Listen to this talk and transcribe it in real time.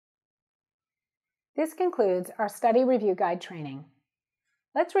This concludes our Study Review Guide training.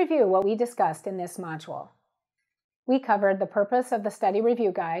 Let's review what we discussed in this module. We covered the purpose of the Study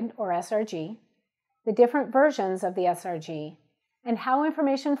Review Guide, or SRG, the different versions of the SRG, and how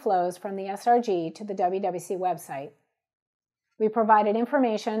information flows from the SRG to the WWC website. We provided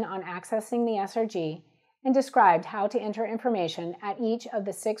information on accessing the SRG and described how to enter information at each of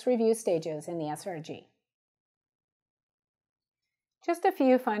the 6 review stages in the SRG. Just a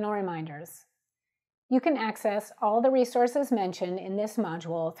few final reminders. You can access all the resources mentioned in this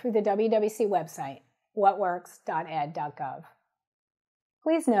module through the WWC website, whatworks.ed.gov.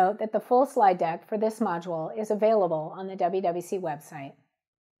 Please note that the full slide deck for this module is available on the WWC website.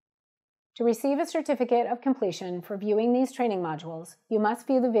 To receive a certificate of completion for viewing these training modules, you must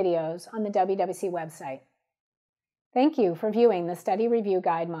view the videos on the WWC website. Thank you for viewing the Study Review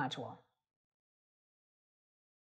Guide module.